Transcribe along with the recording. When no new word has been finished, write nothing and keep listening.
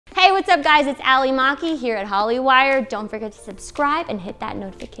what's up guys? It's Ali Maki here at Hollywire. Don't forget to subscribe and hit that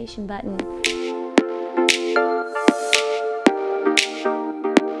notification button.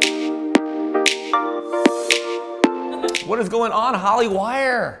 What is going on,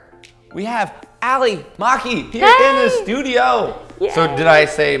 Hollywire? We have Ali Maki here in the studio. Yay. So did I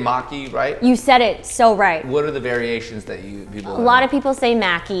say Maki right? You said it so right. What are the variations that people A lot of people say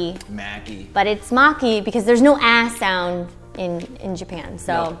Maki. Maki. But it's Maki because there's no ah sound in Japan.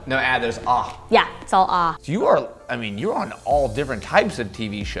 So no there's ah. Yeah, it's all ah. So you're on all different types of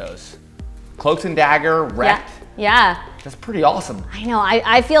TV shows. Cloak and Dagger, Wrecked. Yeah. That's pretty awesome. I know,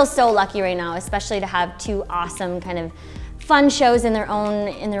 I feel so lucky right now, especially to have two awesome kind of fun shows in their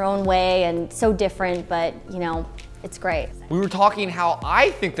own way and so different, but you know, it's great. We were talking how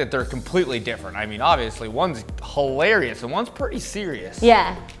I think that they're completely different. I mean, obviously one's hilarious and one's pretty serious.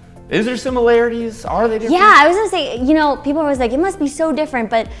 Yeah. Is there similarities? Are they different? Yeah, I was gonna say, you know, people are always like, it must be so different,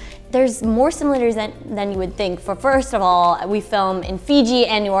 but there's more similarities than you would think. For first of all, we film in Fiji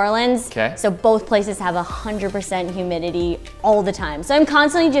and New Orleans. Okay. So both places have 100% humidity all the time. So I'm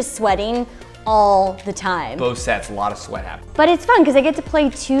constantly just sweating all the time. Both sets, a lot of sweat happening. But it's fun because I get to play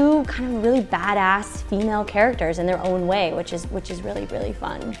two kind of really badass female characters in their own way, which is really, really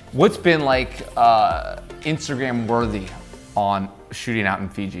fun. What's been like Instagram worthy on shooting out in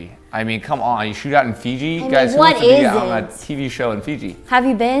Fiji? I mean, come on, you shoot out in Fiji? Guys, who wants to be on a TV show in Fiji? Have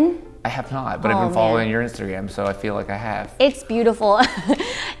you been? I have not, but I've been following your Instagram, so I feel like I have. It's beautiful.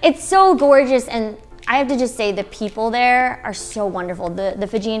 It's so gorgeous, and I have to just say the people there are so wonderful. The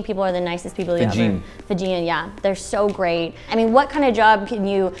Fijian people are the nicest people you ever. Fijian, yeah. They're so great. I mean, what kind of job can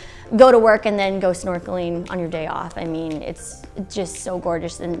you go to work and then go snorkeling on your day off? I mean, it's just so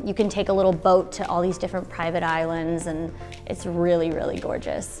gorgeous. And you can take a little boat to all these different private islands, and it's really, really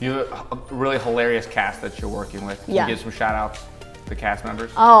gorgeous. You have a really hilarious cast that you're working with. Can you give some shout outs to the cast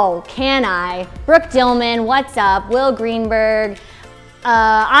members? Oh, can I? Brooke Dillman, what's up? Will Greenberg.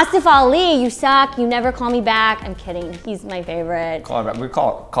 Asif Ali, you suck, you never call me back. I'm kidding, he's my favorite. Call him out. We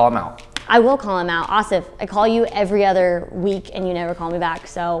call him out. I will call him out. Asif, I call you every other week and you never call me back,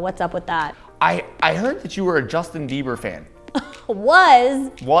 so what's up with that? I heard that you were a Justin Bieber fan.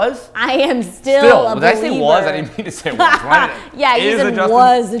 Was? I am still a believer. Did I say was? I didn't mean to say was. Yeah, he was a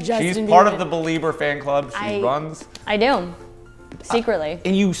Justin Bieber. She's part of the Belieber fan club. She runs. I do, secretly.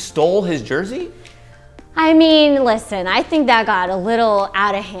 And you stole his jersey? I mean, listen, I think that got a little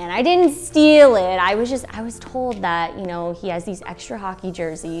out of hand. I didn't steal it. I was told that, you know, he has these extra hockey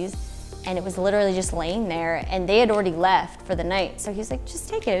jerseys and it was literally just laying there and they had already left for the night. So he's like, just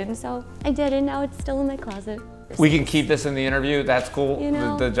take it. And so I did, and now it's still in my closet. We can keep this in the interview. That's cool. You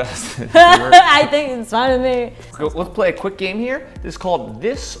know? The Justin I think it's fine with me. Let's play a quick game here. This is called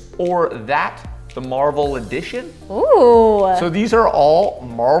This or That, the Marvel edition. Ooh. So these are all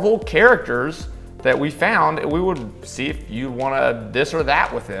Marvel characters that we found, and we would see if you want to this or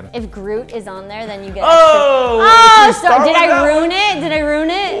that with him. If Groot is on there, then you get extra. Did I ruin it? Did I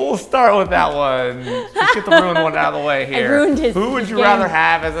ruin it? We'll start with that one. Let's get the ruined one out of the way here. I ruined his Who would you rather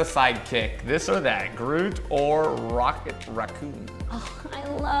have as a sidekick? This or that, Groot or Rocket Raccoon? Oh, I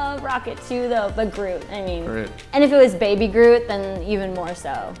love Rocket too, though, but Groot, I mean. Groot. And if it was baby Groot, then even more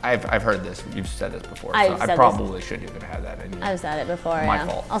so. I've heard this. You've said this before, so I probably shouldn't even have that in you. I've said it before, My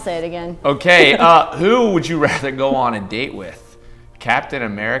fault. I'll say it again. Okay, who would you rather go on a date with? Captain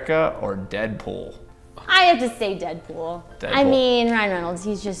America or Deadpool? I have to say Deadpool. I mean, Ryan Reynolds,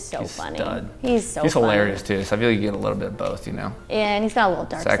 he's just so funny. Stud. He's He's hilarious too, so I feel like you get a little bit of both, you know? Yeah, and he's got a little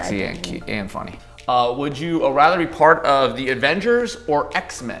dark side. Sexy and cute and funny. Would you rather be part of the Avengers or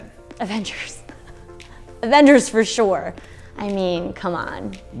X-Men? Avengers. Avengers for sure. I mean, come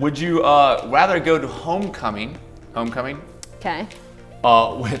on. Would you rather go to Homecoming? Okay.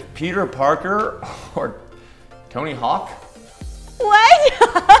 With Peter Parker or Tony Hawk? What?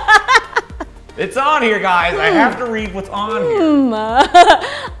 It's on here, guys. I have to read what's on here.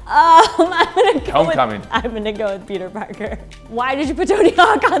 I'm gonna go with Peter Parker. Why did you put Tony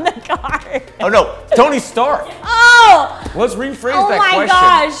Hawk on the card? Oh no, Tony Stark. Oh! Let's rephrase that question. Oh my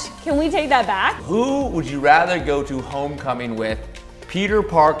gosh, can we take that back? Who would you rather go to Homecoming with, Peter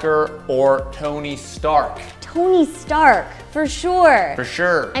Parker or Tony Stark? Tony Stark, for sure. For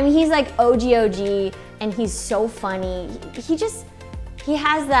sure. I mean, he's like OG, and he's so funny. He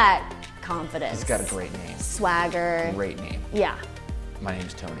has that confidence. He's got a great name. Swagger. Great name. Yeah. My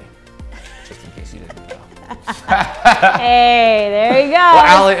name's Tony, just in case you didn't know. Hey, there you go.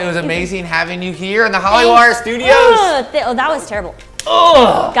 Well, Ali, it was amazing having you here in the Hollywire studios. Oh, that was terrible.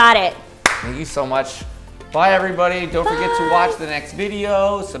 Got it. Thank you so much. Bye, everybody. Don't forget to watch the next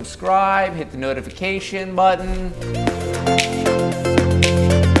video, subscribe, hit the notification button.